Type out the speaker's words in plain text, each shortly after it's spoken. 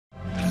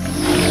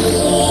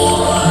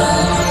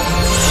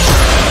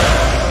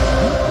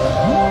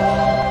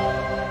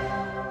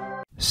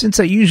Since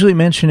I usually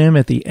mention him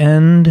at the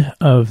end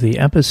of the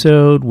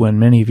episode when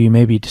many of you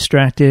may be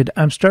distracted,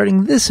 I'm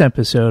starting this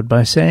episode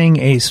by saying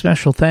a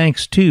special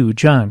thanks to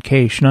John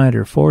K.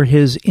 Schneider for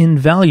his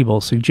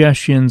invaluable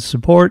suggestions,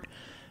 support,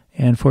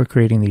 and for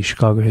creating the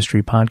Chicago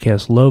History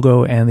Podcast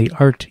logo and the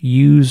art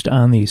used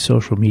on the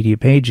social media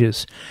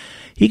pages.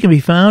 He can be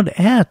found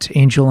at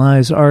Angel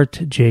Eyes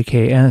Art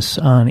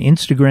JKS on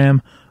Instagram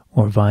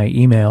or via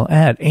email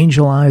at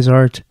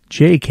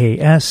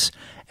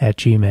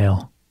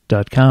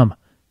angeleyesartjks@gmail.com.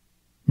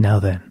 Now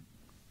then.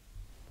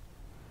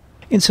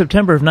 In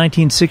September of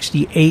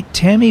 1968,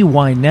 Tammy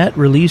Wynette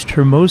released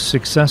her most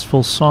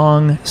successful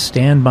song,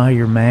 Stand By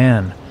Your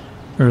Man.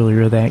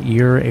 Earlier that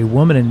year, a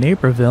woman in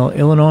Naperville,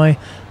 Illinois,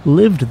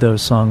 lived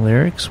those song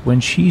lyrics when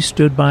she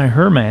stood by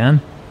her man,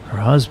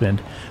 her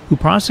husband, who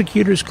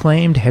prosecutors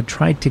claimed had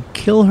tried to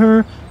kill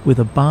her with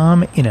a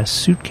bomb in a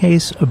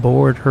suitcase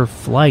aboard her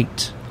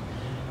flight.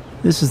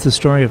 This is the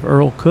story of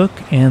Earle Cook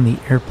and the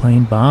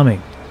airplane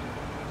bombing.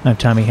 I'm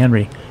Tommy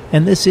Henry,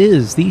 and this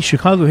is the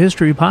Chicago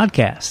History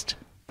Podcast.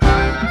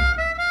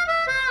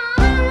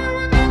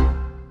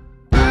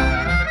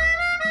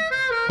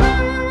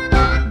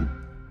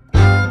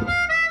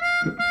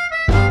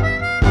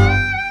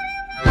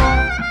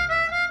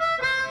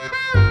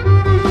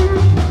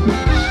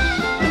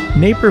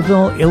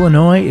 Naperville,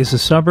 Illinois is a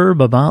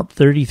suburb about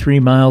 33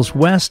 miles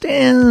west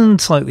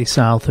and slightly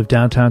south of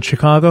downtown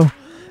Chicago.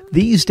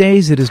 These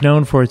days, it is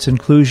known for its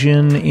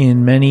inclusion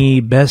in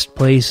many best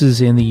places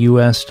in the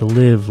U.S. to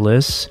live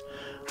lists.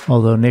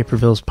 Although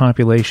Naperville's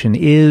population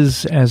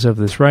is, as of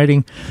this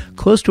writing,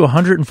 close to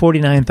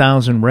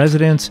 149,000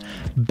 residents,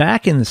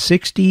 back in the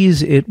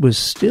 60s, it was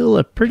still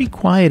a pretty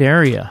quiet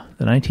area.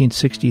 The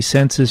 1960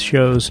 census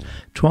shows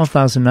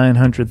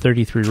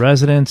 12,933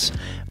 residents.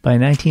 By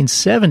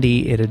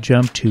 1970, it had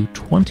jumped to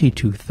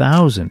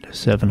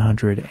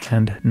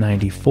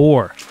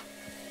 22,794.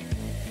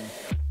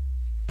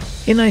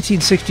 In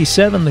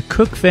 1967, the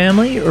Cook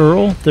family,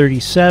 Earle,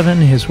 37,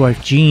 his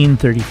wife Jeanne,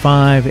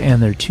 35,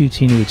 and their two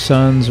teenage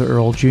sons,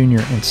 Earle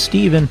Jr. and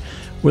Stephen,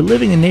 were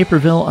living in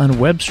Naperville on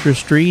Webster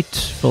Street,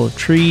 full of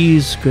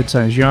trees,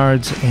 good-sized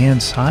yards,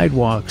 and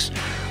sidewalks.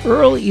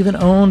 Earle even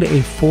owned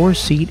a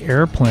 4-seat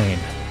airplane.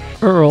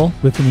 Earle,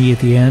 with an E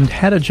at the end,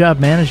 had a job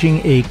managing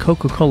a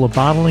Coca-Cola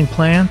bottling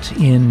plant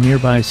in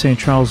nearby St.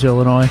 Charles,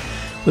 Illinois,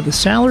 with a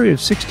salary of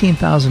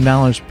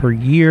 $16,000 per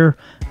year.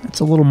 That's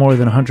a little more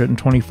than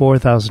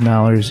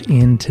 $124,000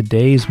 in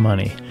today's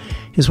money.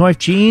 His wife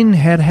Jeanne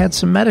had had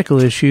some medical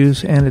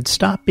issues and had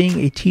stopped being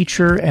a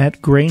teacher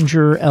at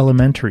Granger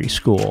Elementary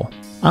School.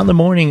 On the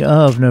morning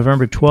of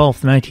November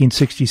 12,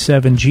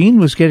 1967, Jeanne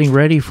was getting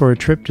ready for a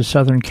trip to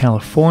Southern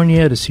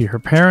California to see her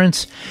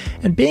parents,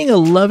 and being a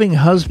loving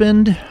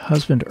husband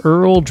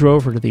Earle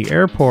drove her to the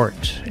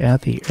airport.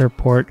 At the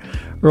airport,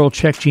 Earle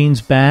checked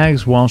Jeanne's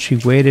bags while she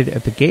waited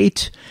at the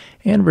gate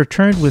and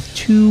returned with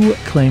 2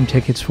 claim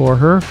tickets for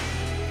her.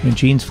 When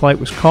Jeanne's flight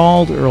was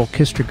called, Earle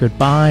kissed her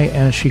goodbye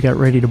as she got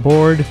ready to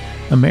board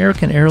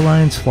American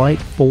Airlines Flight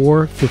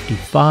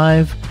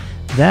 455.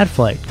 That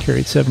flight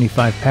carried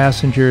 75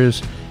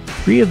 passengers,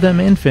 3 of them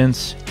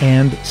infants,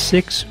 and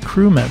 6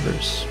 crew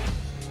members.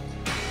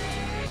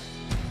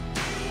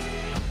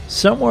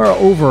 Somewhere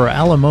over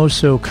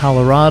Alamoso,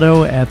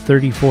 Colorado, at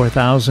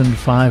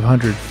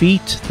 34,500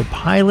 feet, the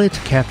pilot,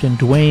 Captain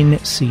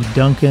Dwayne C.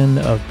 Duncan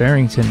of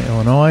Barrington,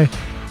 Illinois,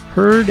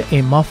 heard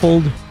a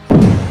muffled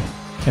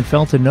and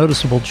felt a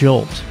noticeable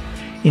jolt.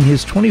 In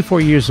his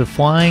 24 years of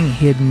flying,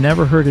 he had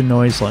never heard a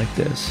noise like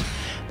this.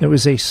 There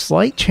was a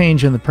slight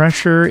change in the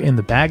pressure in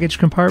the baggage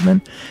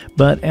compartment,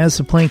 but as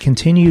the plane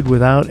continued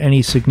without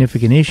any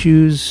significant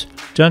issues,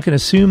 Duncan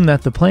assumed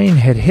that the plane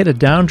had hit a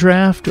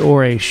downdraft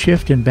or a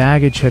shift in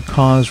baggage had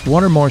caused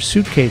 1 or more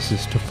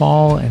suitcases to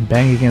fall and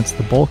bang against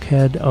the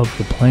bulkhead of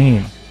the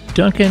plane.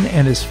 Duncan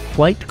and his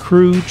flight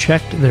crew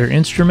checked their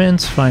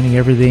instruments, finding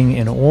everything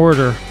in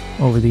order.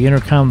 Over the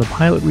intercom, the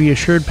pilot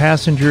reassured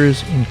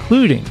passengers,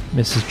 including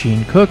Mrs.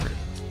 Jeanne Cook,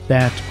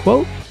 that,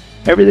 quote,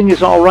 "Everything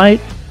is all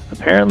right.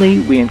 Apparently,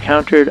 we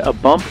encountered a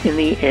bump in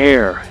the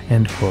air,"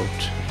 end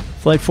quote.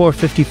 Flight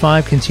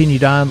 455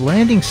 continued on,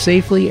 landing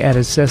safely at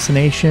its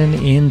destination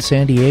in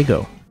San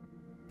Diego.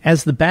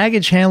 As the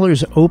baggage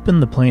handlers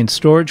opened the plane's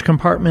storage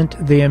compartment,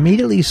 they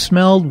immediately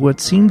smelled what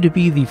seemed to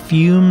be the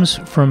fumes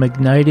from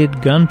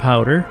ignited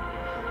gunpowder.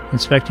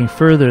 Inspecting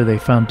further, they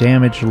found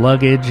damaged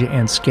luggage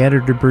and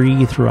scattered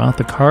debris throughout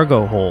the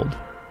cargo hold.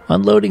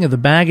 Unloading of the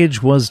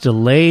baggage was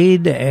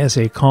delayed as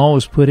a call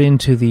was put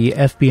into the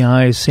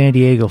FBI's San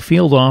Diego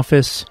field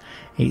office.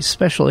 A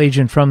special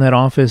agent from that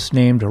office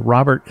named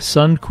Robert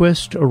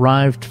Sundquist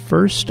arrived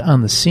first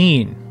on the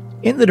scene.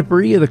 In the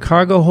debris of the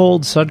cargo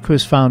hold,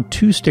 Sundquist found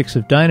 2 sticks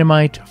of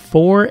dynamite,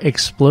 4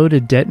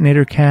 exploded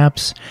detonator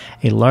caps,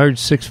 a large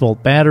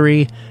 6-volt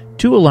battery,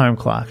 2 alarm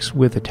clocks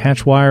with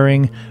attached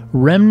wiring,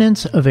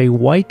 remnants of a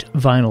white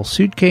vinyl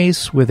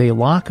suitcase with a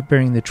lock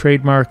bearing the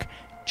trademark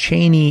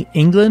Cheney,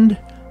 England,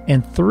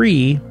 and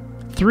three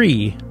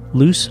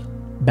loose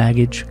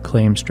baggage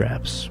claim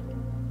straps.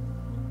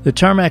 The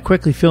tarmac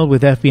quickly filled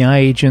with FBI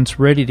agents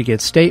ready to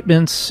get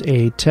statements.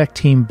 A tech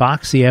team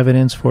boxed the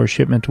evidence for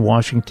shipment to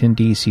Washington,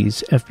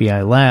 D.C.'s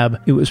FBI lab.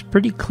 It was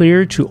pretty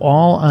clear to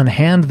all on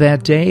hand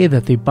that day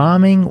that the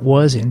bombing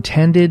was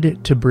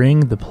intended to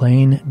bring the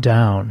plane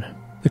down.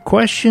 The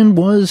question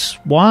was,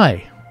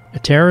 why? A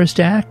terrorist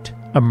act?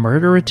 A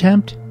murder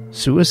attempt?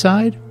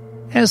 Suicide?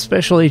 As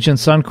Special Agent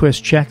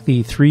Sundquist checked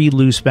the 3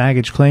 loose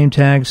baggage claim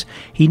tags,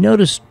 he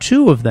noticed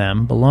 2 of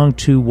them belonged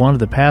to one of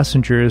the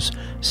passengers,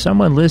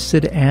 someone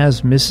listed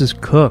as Mrs.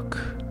 Cook.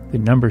 The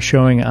number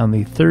showing on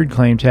the 3rd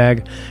claim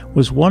tag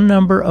was 1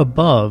 number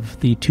above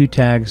the 2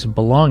 tags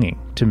belonging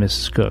to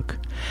Mrs. Cook.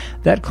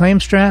 That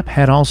claim strap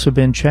had also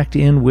been checked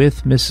in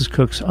with Mrs.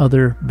 Cook's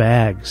other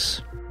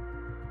bags.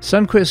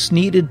 Sundquist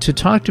needed to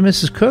talk to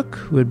Mrs. Cook,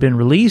 who had been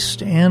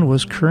released and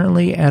was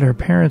currently at her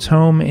parents'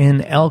 home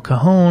in El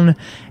Cajon,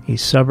 a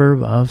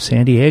suburb of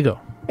San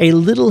Diego. A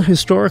little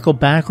historical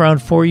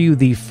background for you.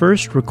 The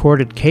first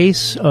recorded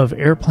case of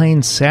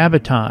airplane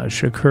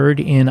sabotage occurred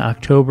in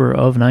October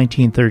of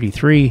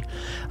 1933.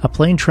 A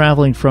plane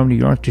traveling from New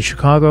York to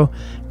Chicago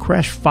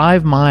crashed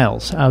 5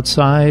 miles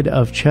outside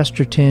of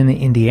Chesterton,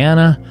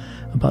 Indiana,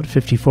 about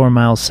 54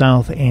 miles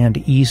south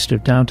and east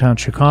of downtown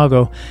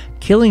Chicago,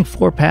 killing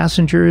 4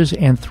 passengers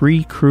and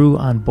 3 crew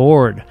on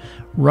board.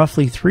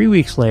 Roughly 3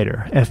 weeks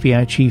later,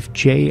 FBI Chief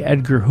J.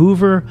 Edgar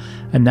Hoover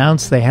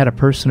announced they had a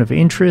person of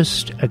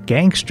interest, a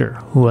gangster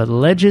who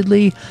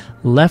allegedly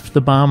left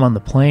the bomb on the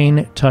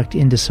plane tucked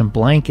into some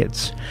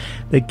blankets.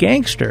 The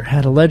gangster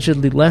had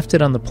allegedly left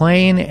it on the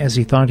plane as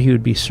he thought he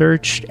would be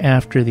searched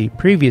after the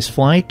previous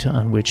flight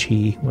on which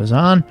he was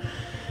on,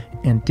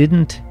 and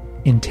didn't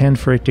intend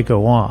for it to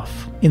go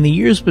off. In the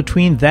years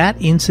between that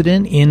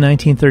incident in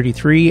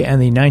 1933 and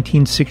the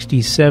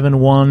 1967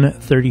 one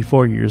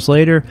 34 years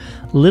later,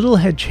 little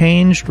had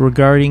changed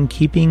regarding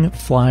keeping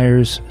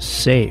flyers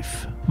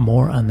safe.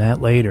 More on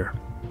that later.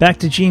 Back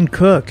to Jeanne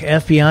Cook.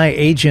 FBI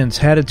agents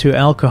headed to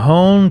El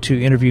Cajon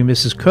to interview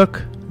Mrs.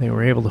 Cook. They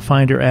were able to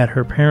find her at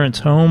her parents'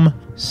 home,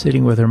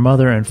 sitting with her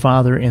mother and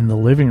father in the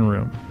living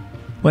room.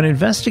 When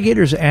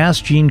investigators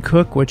asked Jeanne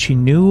Cook what she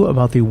knew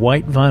about the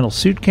white vinyl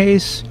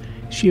suitcase,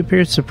 she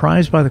appeared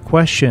surprised by the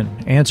question,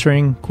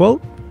 answering,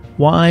 quote,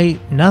 "Why,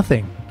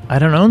 nothing. I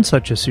don't own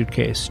such a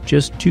suitcase,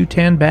 just 2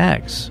 tan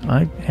bags.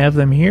 I have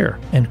them here,"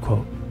 end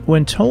quote.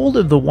 When told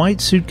of the white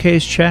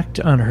suitcase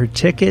checked on her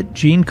ticket,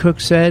 Jeanne Cook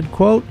said,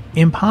 quote,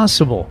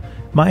 "Impossible.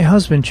 My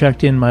husband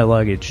checked in my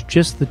luggage,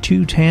 just the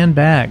 2 tan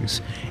bags.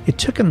 It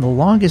took him the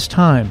longest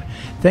time.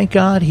 Thank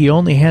God he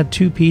only had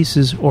 2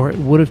 pieces or it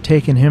would have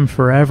taken him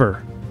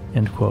forever,"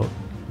 end quote.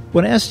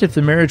 When asked if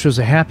the marriage was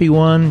a happy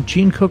one,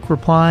 Jeanne Cook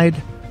replied,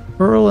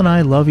 "Earle and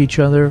I love each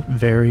other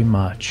very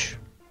much."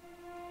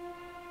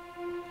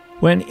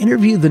 When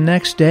interviewed the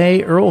next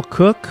day, Earle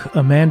Cook,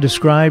 a man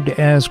described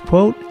as,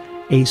 quote,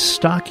 "a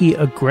stocky,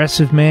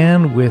 aggressive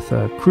man with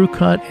a crew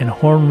cut and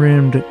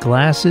horn-rimmed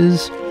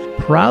glasses,"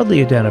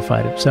 proudly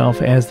identified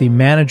himself as the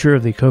manager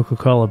of the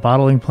Coca-Cola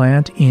bottling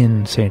plant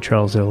in St.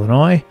 Charles,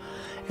 Illinois.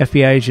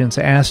 FBI agents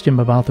asked him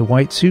about the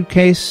white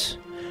suitcase.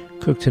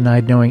 Cook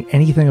denied knowing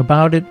anything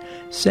about it,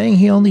 saying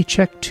he only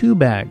checked 2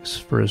 bags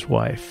for his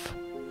wife.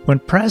 When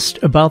pressed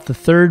about the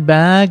 3rd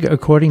bag,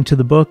 according to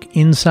the book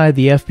Inside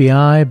the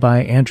FBI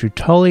by Andrew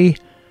Tully,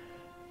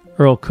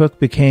 Earle Cook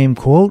became,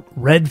 quote,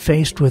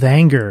 "red-faced with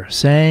anger,"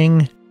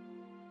 saying,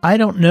 "I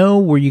don't know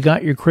where you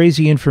got your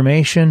crazy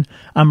information.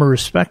 I'm a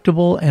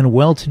respectable and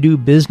well-to-do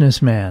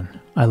businessman.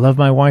 I love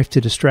my wife to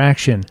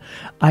distraction.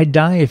 I'd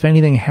die if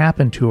anything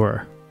happened to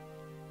her."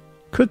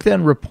 Cook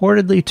then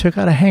reportedly took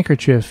out a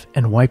handkerchief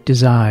and wiped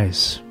his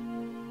eyes.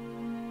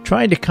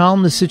 Trying to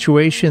calm the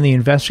situation, the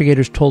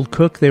investigators told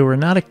Cook they were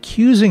not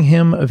accusing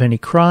him of any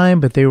crime,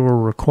 but they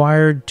were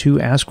required to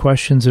ask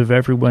questions of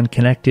everyone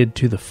connected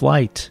to the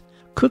flight.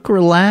 Cook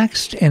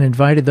relaxed and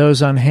invited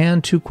those on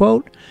hand to,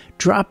 quote,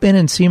 "drop in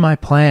and see my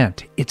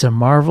plant. It's a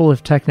marvel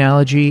of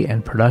technology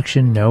and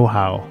production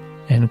know-how,"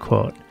 end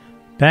quote.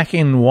 Back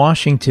in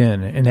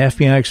Washington, an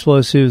FBI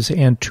explosives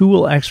and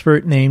tool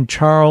expert named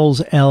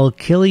Charles L.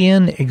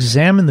 Killian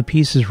examined the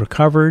pieces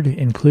recovered,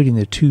 including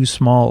the 2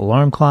 small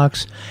alarm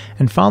clocks,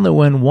 and found that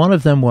when one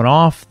of them went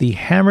off, the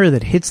hammer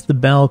that hits the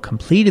bell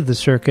completed the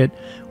circuit,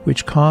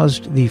 which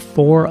caused the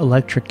 4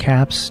 electric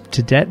caps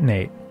to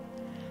detonate.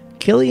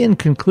 Killian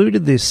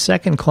concluded the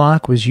second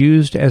clock was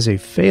used as a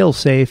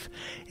fail-safe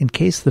in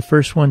case the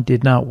first one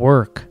did not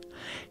work.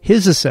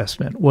 His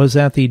assessment was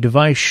that the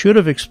device should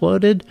have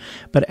exploded,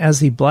 but as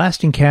the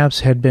blasting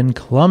caps had been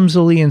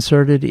clumsily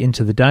inserted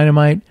into the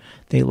dynamite,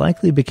 they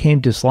likely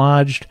became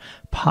dislodged,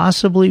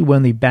 possibly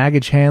when the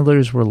baggage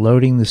handlers were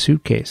loading the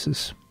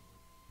suitcases.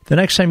 The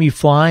next time you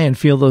fly and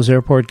feel those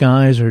airport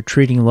guys are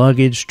treating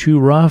luggage too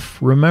rough,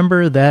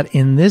 remember that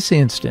in this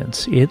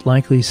instance, it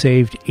likely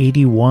saved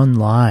 81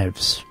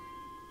 lives.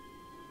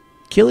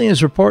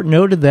 Killian's report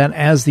noted that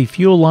as the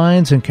fuel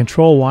lines and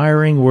control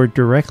wiring were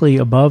directly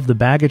above the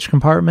baggage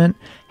compartment,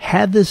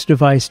 had this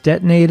device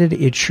detonated,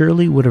 it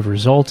surely would have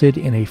resulted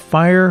in a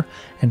fire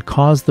and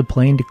caused the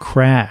plane to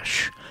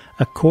crash.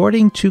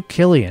 According to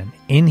Killian,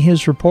 in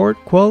his report,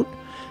 quote,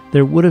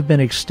 there would have been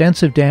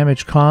extensive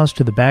damage caused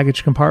to the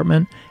baggage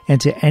compartment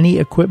and to any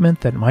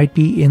equipment that might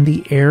be in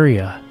the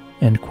area,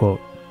 end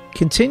quote.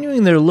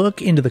 Continuing their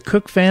look into the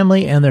Cook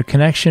family and their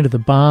connection to the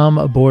bomb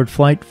aboard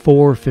Flight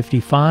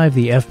 455,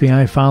 the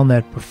FBI found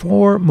that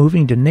before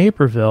moving to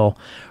Naperville,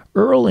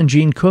 Earle and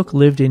Jeanne Cook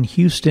lived in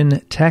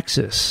Houston,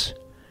 Texas.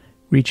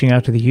 Reaching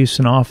out to the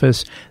Houston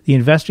office, the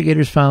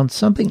investigators found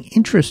something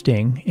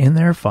interesting in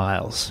their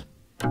files.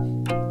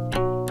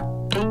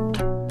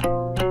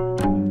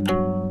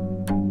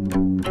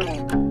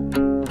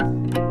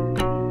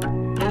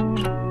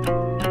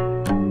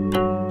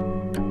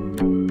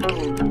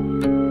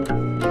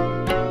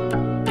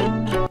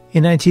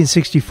 In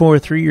 1964,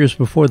 3 years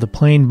before the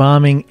plane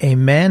bombing, a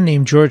man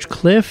named George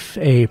Cliff,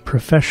 a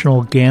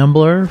professional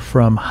gambler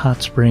from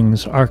Hot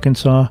Springs,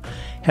 Arkansas,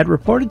 had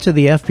reported to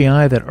the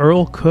FBI that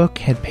Earle Cook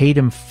had paid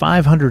him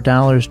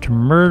 $500 to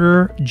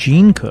murder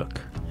Jeanne Cook.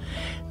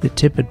 The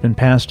tip had been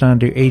passed on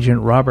to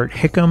Agent Robert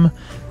Hickam,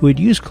 who had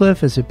used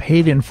Cliff as a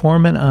paid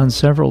informant on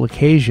several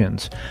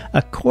occasions.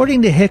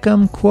 According to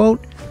Hickam,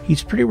 quote,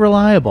 "He's pretty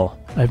reliable.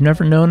 I've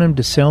never known him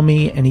to sell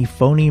me any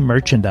phony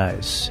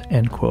merchandise,"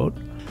 end quote.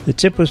 The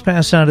tip was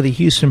passed on to the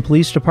Houston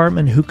Police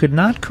Department, who could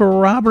not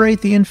corroborate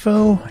the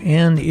info,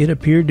 and it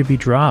appeared to be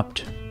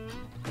dropped.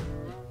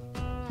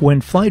 When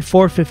Flight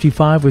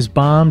 455 was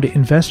bombed,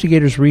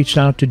 investigators reached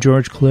out to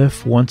George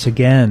Cliff once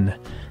again.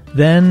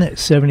 Then,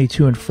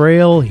 72 and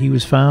frail, he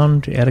was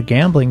found at a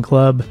gambling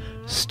club,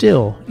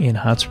 still in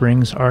Hot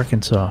Springs,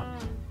 Arkansas.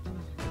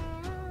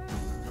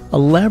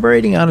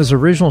 Elaborating on his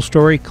original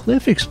story,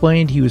 Cliff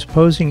explained he was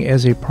posing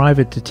as a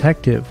private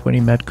detective when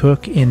he met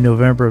Cook in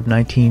November of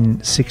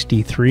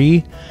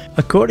 1963.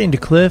 According to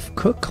Cliff,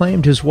 Cook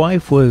claimed his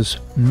wife was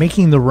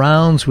making the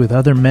rounds with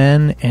other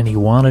men and he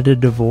wanted a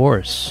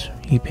divorce.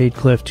 He paid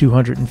Cliff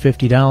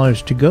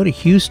 $250 to go to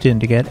Houston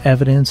to get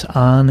evidence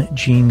on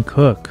Jeanne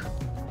Cook.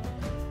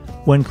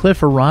 When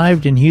Cliff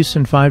arrived in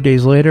Houston 5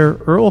 days later,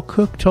 Earle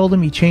Cook told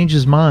him he changed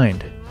his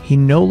mind. He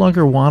no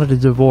longer wanted a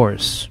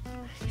divorce.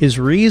 His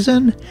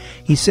reason?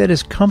 He said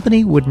his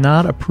company would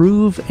not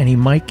approve and he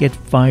might get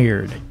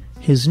fired.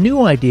 His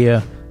new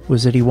idea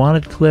was that he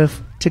wanted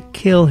Cliff to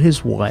kill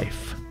his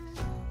wife.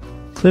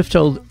 Cliff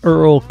told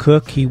Earle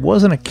Cook he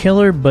wasn't a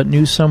killer but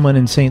knew someone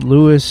in St.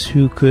 Louis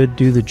who could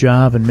do the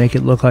job and make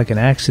it look like an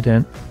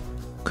accident.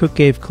 Cook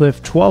gave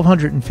Cliff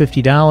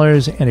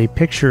 $1,250 and a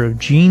picture of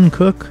Jeanne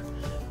Cook.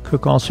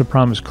 Cook also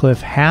promised Cliff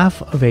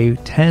half of a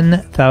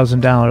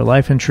 $10,000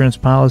 life insurance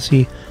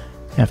policy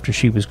after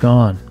she was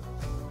gone.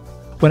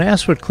 When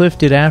asked what Cliff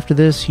did after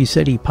this, he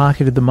said he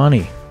pocketed the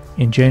money.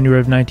 In January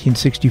of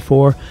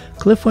 1964,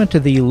 Cliff went to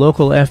the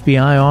local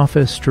FBI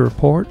office to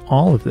report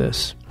all of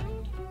this.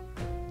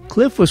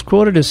 Cliff was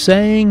quoted as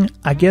saying,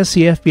 "I guess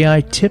the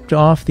FBI tipped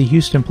off the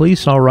Houston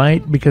police all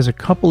right, because a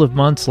couple of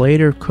months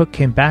later, Cook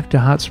came back to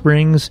Hot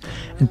Springs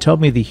and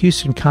told me the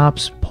Houston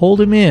cops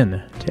pulled him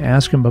in to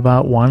ask him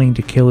about wanting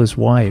to kill his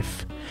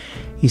wife.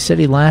 He said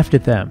he laughed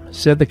at them,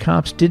 said the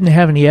cops didn't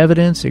have any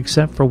evidence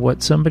except for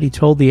what somebody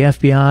told the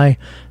FBI,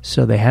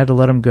 so they had to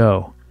let him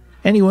go.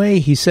 Anyway,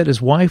 he said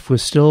his wife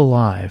was still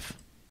alive."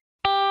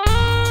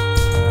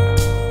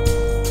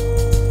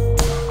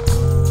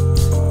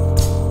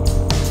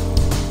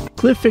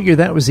 Cliff figured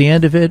that was the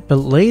end of it, but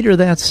later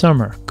that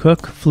summer,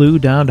 Cook flew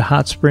down to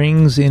Hot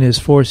Springs in his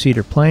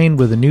four-seater plane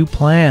with a new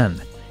plan.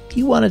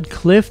 He wanted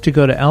Cliff to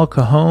go to El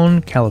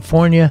Cajon,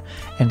 California,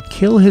 and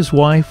kill his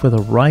wife with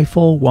a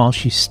rifle while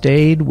she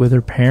stayed with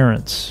her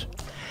parents.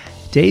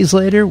 Days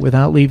later,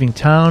 without leaving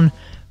town,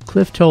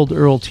 Cliff told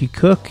Earle T.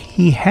 Cook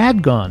he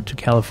had gone to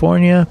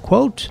California,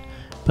 quote,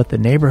 "but the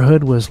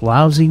neighborhood was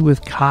lousy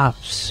with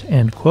cops,"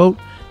 end quote,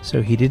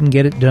 so he didn't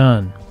get it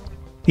done.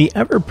 The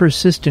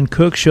ever-persistent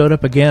Cook showed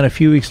up again a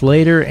few weeks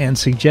later and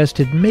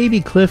suggested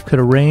maybe Cliff could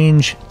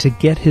arrange to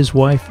get his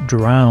wife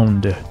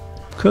drowned.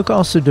 Cook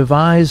also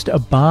devised a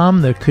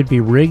bomb that could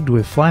be rigged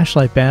with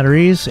flashlight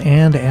batteries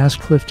and asked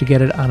Cliff to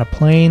get it on a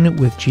plane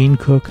with Jeanne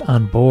Cook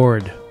on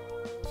board.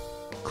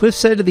 Cliff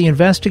said to the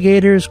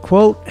investigators,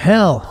 quote,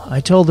 "Hell,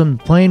 I told him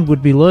the plane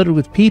would be loaded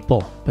with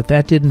people, but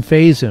that didn't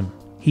faze him.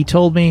 He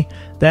told me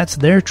that's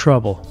their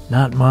trouble,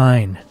 not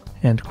mine,"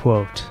 end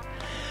quote.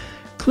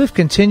 Cliff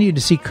continued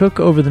to see Cook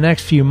over the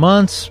next few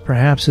months,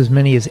 perhaps as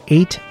many as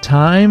 8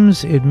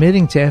 times,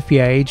 admitting to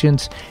FBI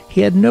agents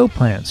he had no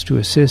plans to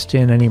assist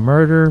in any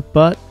murder,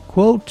 but,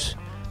 quote,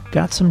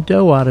 "got some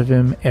dough out of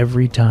him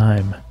every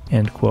time,"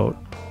 end quote.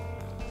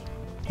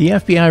 The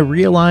FBI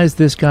realized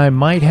this guy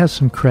might have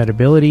some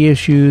credibility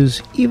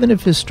issues, even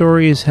if his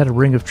stories had a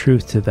ring of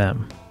truth to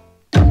them.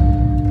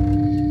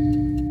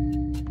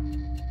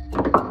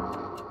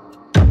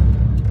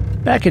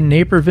 Back in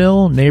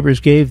Naperville,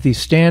 neighbors gave the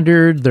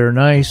standard, "they're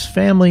nice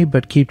family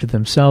but keep to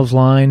themselves"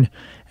 line.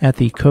 At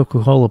the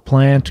Coca-Cola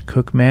plant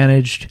Cook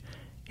managed,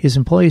 his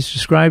employees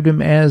described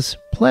him as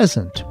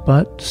pleasant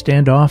but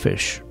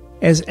standoffish.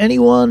 As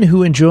anyone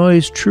who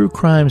enjoys true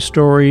crime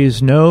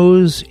stories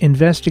knows,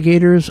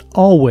 investigators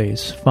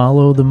always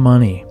follow the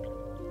money.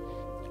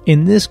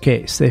 In this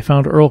case, they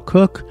found Earle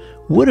Cook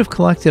would have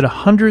collected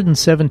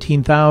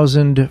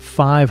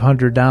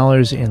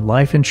 $117,500 in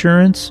life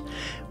insurance,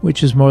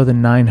 which is more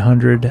than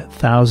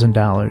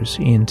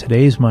 $900,000 in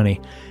today's money.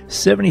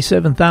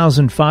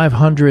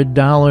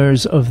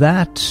 $77,500 of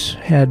that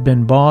had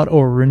been bought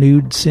or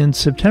renewed since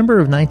September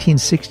of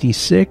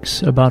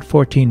 1966, about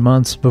 14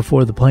 months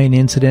before the plane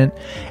incident.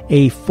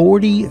 A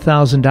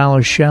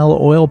 $40,000 Shell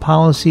oil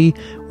policy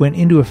went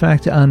into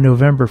effect on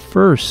November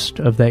 1st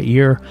of that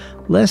year,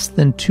 less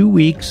than 2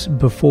 weeks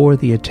before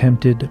the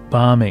attempted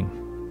bombing.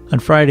 On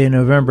Friday,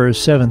 November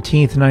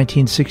 17,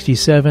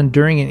 1967,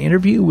 during an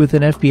interview with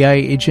an FBI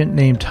agent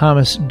named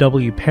Thomas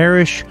W.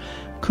 Parrish,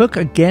 Cook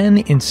again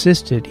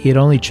insisted he had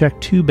only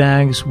checked 2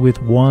 bags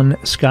with 1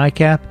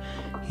 skycap.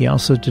 He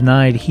also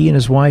denied he and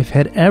his wife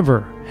had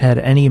ever had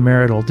any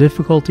marital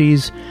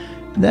difficulties,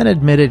 then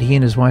admitted he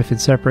and his wife had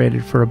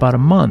separated for about a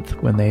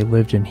month when they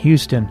lived in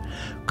Houston.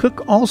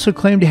 Cook also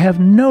claimed to have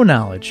no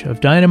knowledge of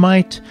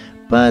dynamite,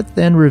 but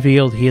then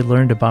revealed he had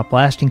learned about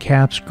blasting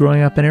caps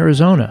growing up in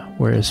Arizona,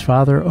 where his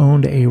father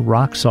owned a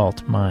rock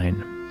salt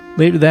mine.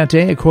 Later that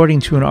day,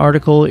 according to an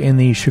article in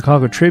the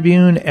Chicago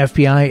Tribune,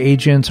 FBI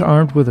agents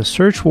armed with a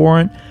search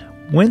warrant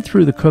went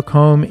through the Cook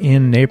home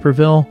in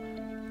Naperville.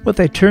 What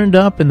they turned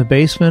up in the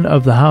basement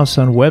of the house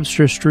on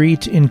Webster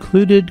Street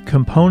included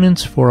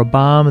components for a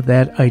bomb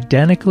that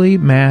identically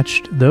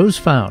matched those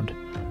found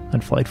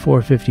on Flight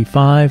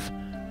 455.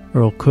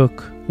 Earle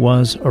Cook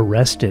was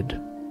arrested.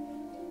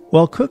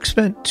 While Cook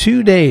spent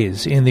 2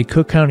 days in the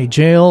Cook County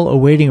Jail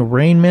awaiting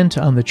arraignment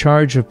on the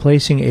charge of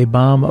placing a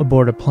bomb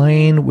aboard a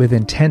plane with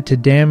intent to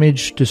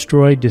damage,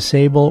 destroy,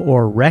 disable,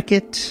 or wreck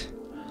it,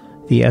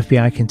 the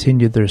FBI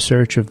continued their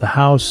search of the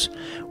house.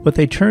 What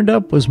they turned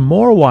up was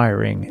more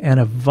wiring and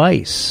a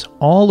vise,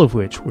 all of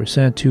which were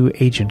sent to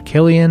Agent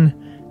Killian,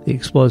 the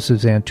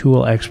explosives and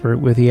tool expert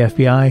with the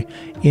FBI,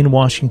 in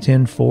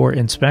Washington for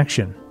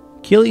inspection.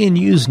 Killian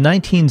used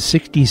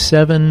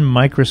 1967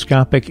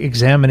 microscopic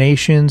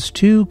examinations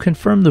to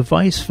confirm the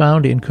vise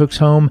found in Cook's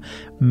home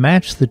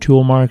matched the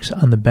tool marks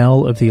on the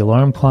bell of the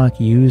alarm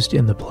clock used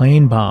in the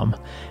plane bomb.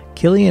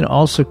 Killian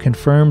also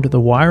confirmed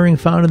the wiring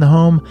found in the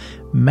home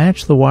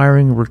matched the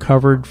wiring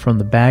recovered from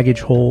the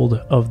baggage hold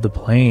of the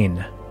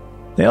plane.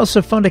 They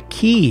also found a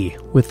key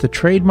with the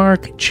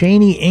trademark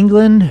Cheney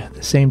England,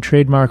 the same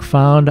trademark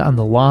found on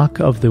the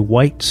lock of the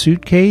white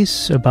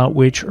suitcase about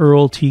which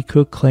Earle T.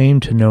 Cook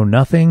claimed to know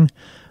nothing.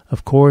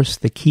 Of course,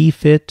 the key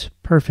fit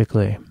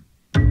perfectly.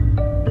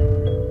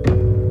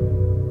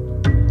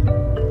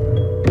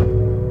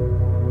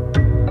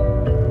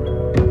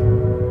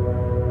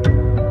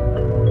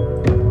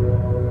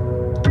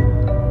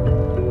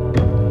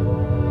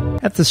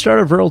 At the start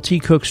of Earle T.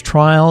 Cook's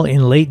trial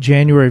in late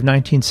January of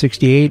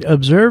 1968,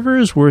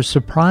 observers were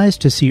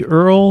surprised to see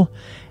Earle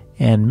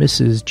and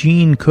Mrs.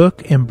 Jeanne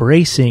Cook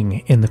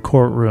embracing in the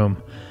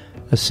courtroom.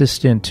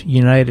 Assistant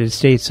United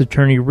States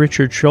Attorney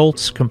Richard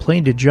Schultz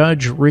complained to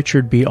Judge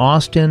Richard B.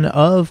 Austin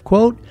of,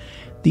 quote,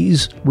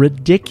 these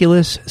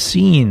ridiculous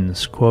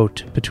scenes,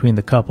 quote, between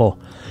the couple.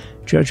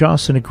 Judge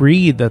Austin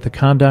agreed that the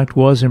conduct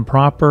was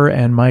improper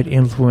and might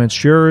influence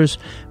jurors,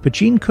 but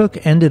Jeanne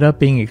Cook ended up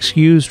being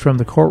excused from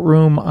the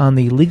courtroom on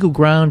the legal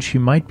ground she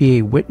might be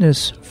a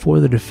witness for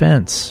the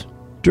defense.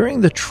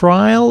 During the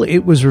trial,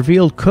 it was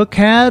revealed Cook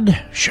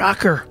had,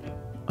 shocker,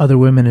 other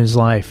women in his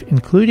life,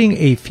 including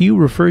a few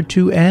referred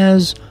to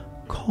as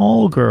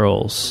call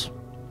girls.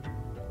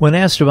 When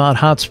asked about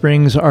Hot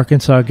Springs,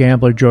 Arkansas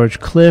gambler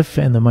George Cliff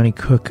and the money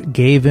Cook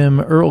gave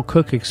him, Earle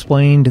Cook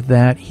explained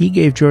that he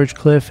gave George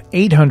Cliff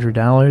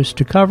 $800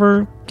 to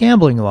cover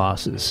gambling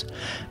losses.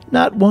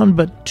 Not one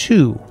but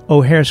 2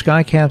 O'Hare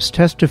Skycaps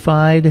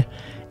testified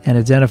and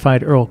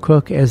identified Earle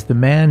Cook as the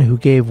man who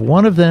gave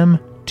one of them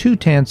 2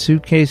 tan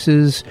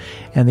suitcases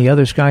and the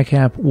other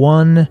Skycap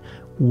 1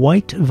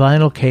 white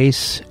vinyl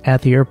case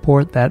at the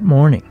airport that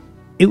morning.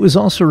 It was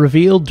also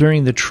revealed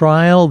during the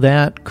trial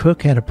that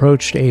Cook had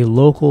approached a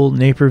local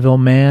Naperville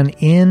man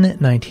in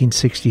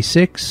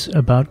 1966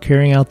 about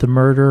carrying out the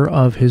murder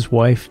of his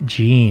wife,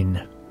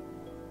 Jeanne.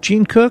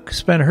 Jeanne Cook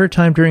spent her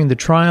time during the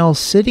trial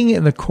sitting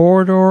in the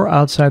corridor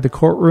outside the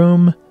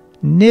courtroom,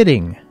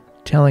 knitting,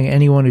 telling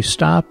anyone who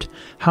stopped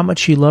how much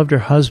she loved her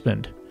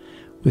husband.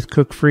 With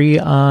Cook free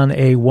on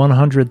a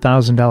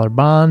 $100,000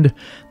 bond,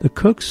 the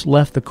Cooks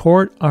left the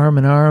court arm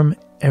in arm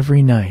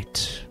every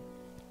night.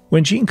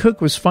 When Jeanne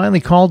Cook was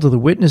finally called to the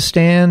witness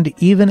stand,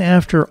 even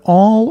after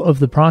all of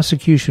the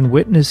prosecution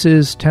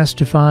witnesses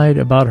testified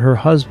about her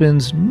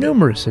husband's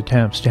numerous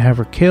attempts to have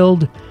her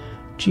killed,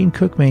 Jeanne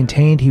Cook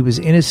maintained he was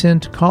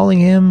innocent, calling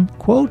him,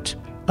 quote,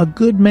 a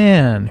good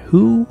man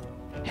who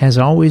has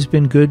always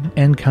been good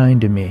and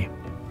kind to me.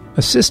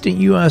 Assistant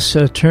U.S.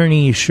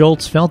 Attorney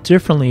Schultz felt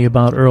differently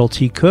about Earle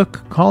T.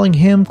 Cook, calling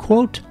him,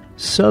 quote,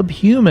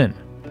 subhuman.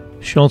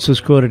 Schultz was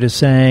quoted as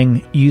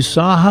saying, you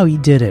saw how he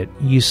did it.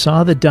 You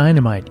saw the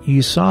dynamite.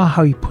 You saw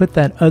how he put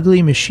that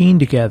ugly machine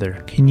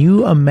together. Can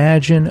you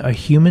imagine a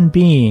human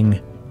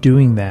being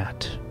doing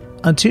that?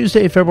 On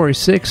Tuesday, February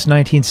 6,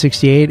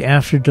 1968,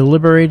 after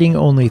deliberating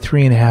only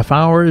 3.5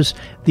 hours,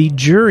 the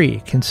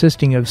jury,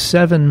 consisting of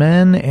 7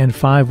 men and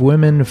 5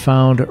 women,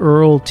 found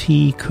Earle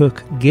T.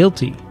 Cook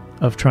guilty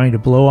of trying to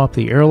blow up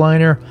the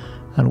airliner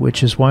on which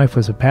his wife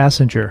was a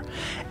passenger.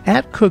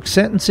 At Cook's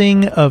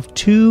sentencing of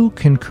 2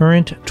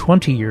 concurrent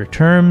 20-year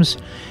terms,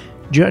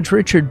 Judge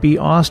Richard B.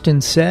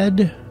 Austin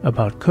said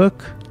about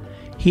Cook,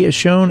 "He has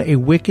shown a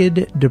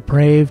wicked,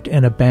 depraved,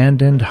 and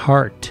abandoned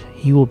heart.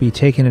 He will be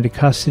taken into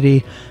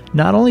custody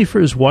not only for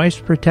his wife's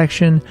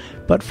protection,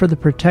 but for the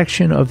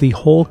protection of the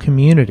whole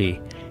community.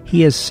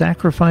 He has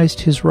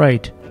sacrificed his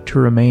right to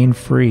remain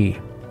free."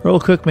 Earle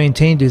Cook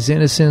maintained his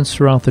innocence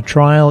throughout the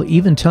trial,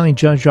 even telling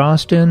Judge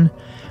Austin,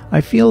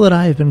 "I feel that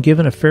I have been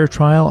given a fair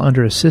trial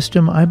under a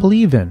system I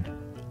believe in.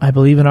 I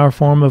believe in our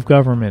form of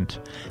government.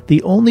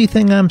 The only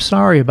thing I'm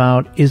sorry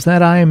about is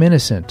that I am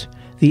innocent.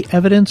 The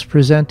evidence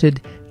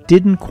presented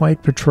didn't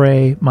quite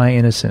portray my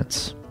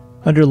innocence."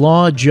 Under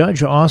law,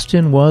 Judge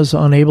Austin was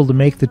unable to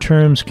make the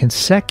terms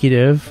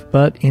consecutive,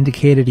 but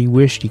indicated he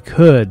wished he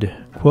could.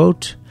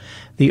 Quote,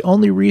 "The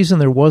only reason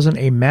there wasn't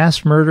a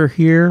mass murder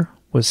here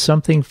was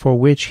something for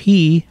which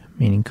he,"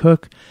 meaning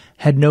Cook,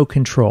 "had no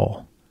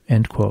control."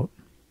 End quote.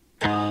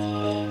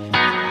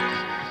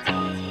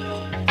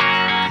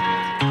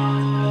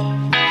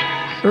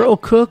 Earle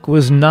Cook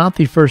was not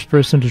the first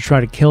person to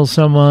try to kill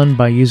someone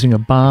by using a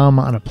bomb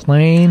on a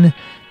plane.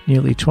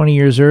 Nearly 20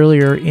 years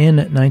earlier, in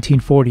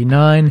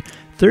 1949,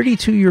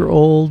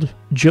 32-year-old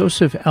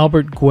Joseph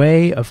Albert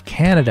Guay of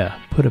Canada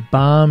put a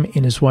bomb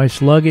in his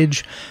wife's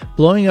luggage,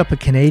 blowing up a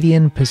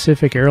Canadian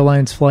Pacific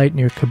Airlines flight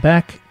near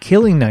Quebec,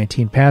 killing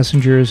 19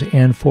 passengers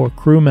and 4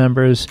 crew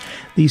members.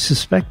 The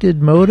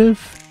suspected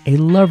motive? A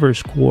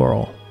lover's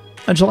quarrel.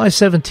 On July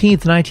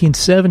 17,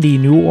 1970,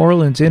 New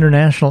Orleans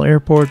International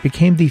Airport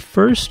became the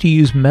first to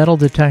use metal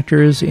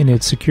detectors in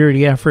its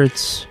security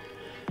efforts.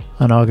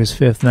 On August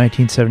 5,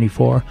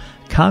 1974,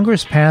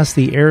 Congress passed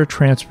the Air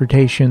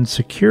Transportation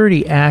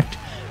Security Act,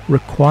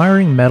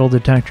 requiring metal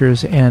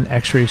detectors and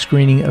X-ray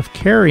screening of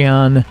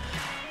carry-on,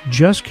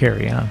 just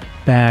carry-on,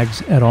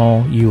 bags at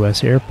all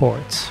U.S.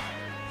 airports.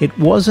 It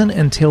wasn't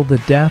until the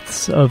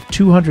deaths of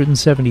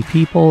 270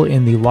 people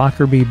in the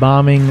Lockerbie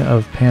bombing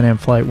of Pan Am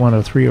Flight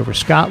 103 over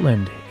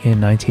Scotland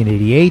in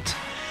 1988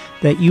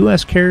 that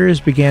U.S. carriers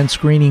began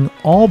screening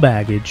all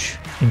baggage,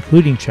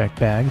 including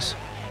checked bags.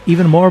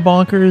 Even more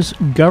bonkers,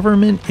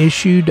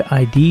 government-issued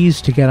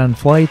IDs to get on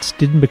flights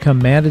didn't become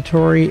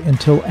mandatory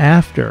until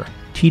after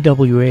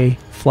TWA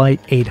Flight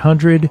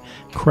 800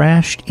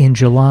 crashed in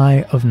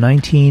July of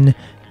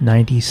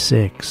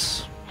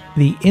 1996.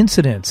 The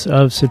incidents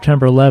of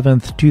September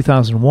 11th,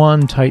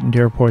 2001 tightened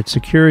airport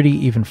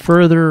security even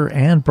further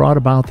and brought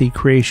about the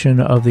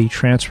creation of the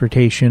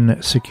Transportation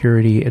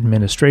Security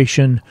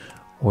Administration,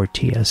 or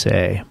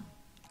TSA.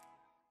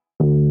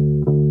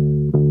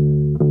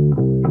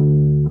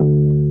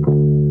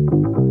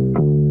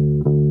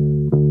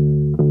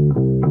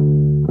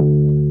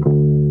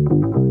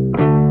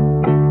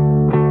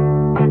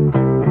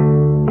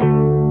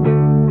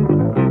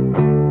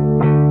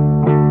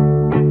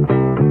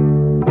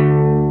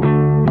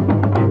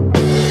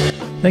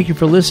 Thank you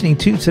for listening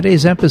to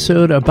today's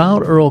episode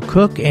about Earle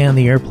Cook and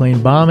the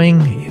airplane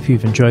bombing. If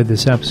you've enjoyed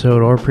this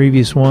episode or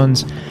previous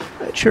ones,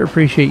 I'd sure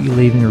appreciate you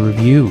leaving a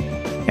review.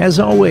 As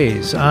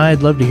always,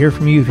 I'd love to hear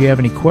from you if you have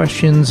any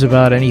questions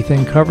about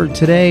anything covered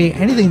today,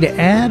 anything to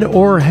add,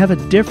 or have a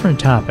different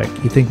topic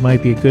you think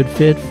might be a good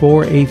fit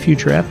for a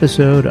future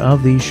episode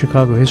of the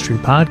Chicago History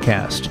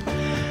Podcast.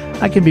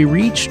 I can be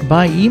reached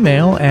by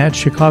email at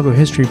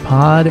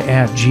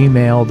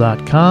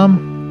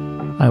chicagohistorypod@gmail.com.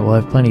 I will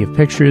have plenty of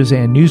pictures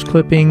and news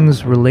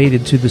clippings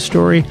related to the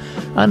story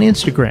on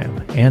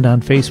Instagram and on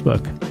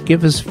Facebook.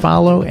 Give us a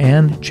follow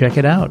and check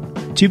it out.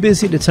 Too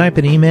busy to type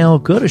an email?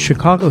 Go to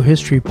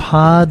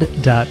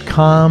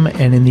chicagohistorypod.com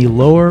and in the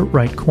lower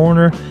right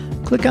corner,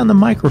 click on the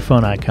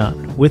microphone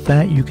icon. With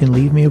that, you can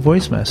leave me a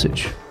voice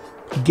message.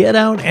 Get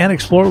out and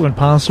explore when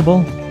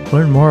possible.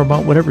 Learn more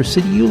about whatever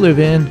city you live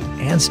in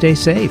and stay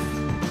safe.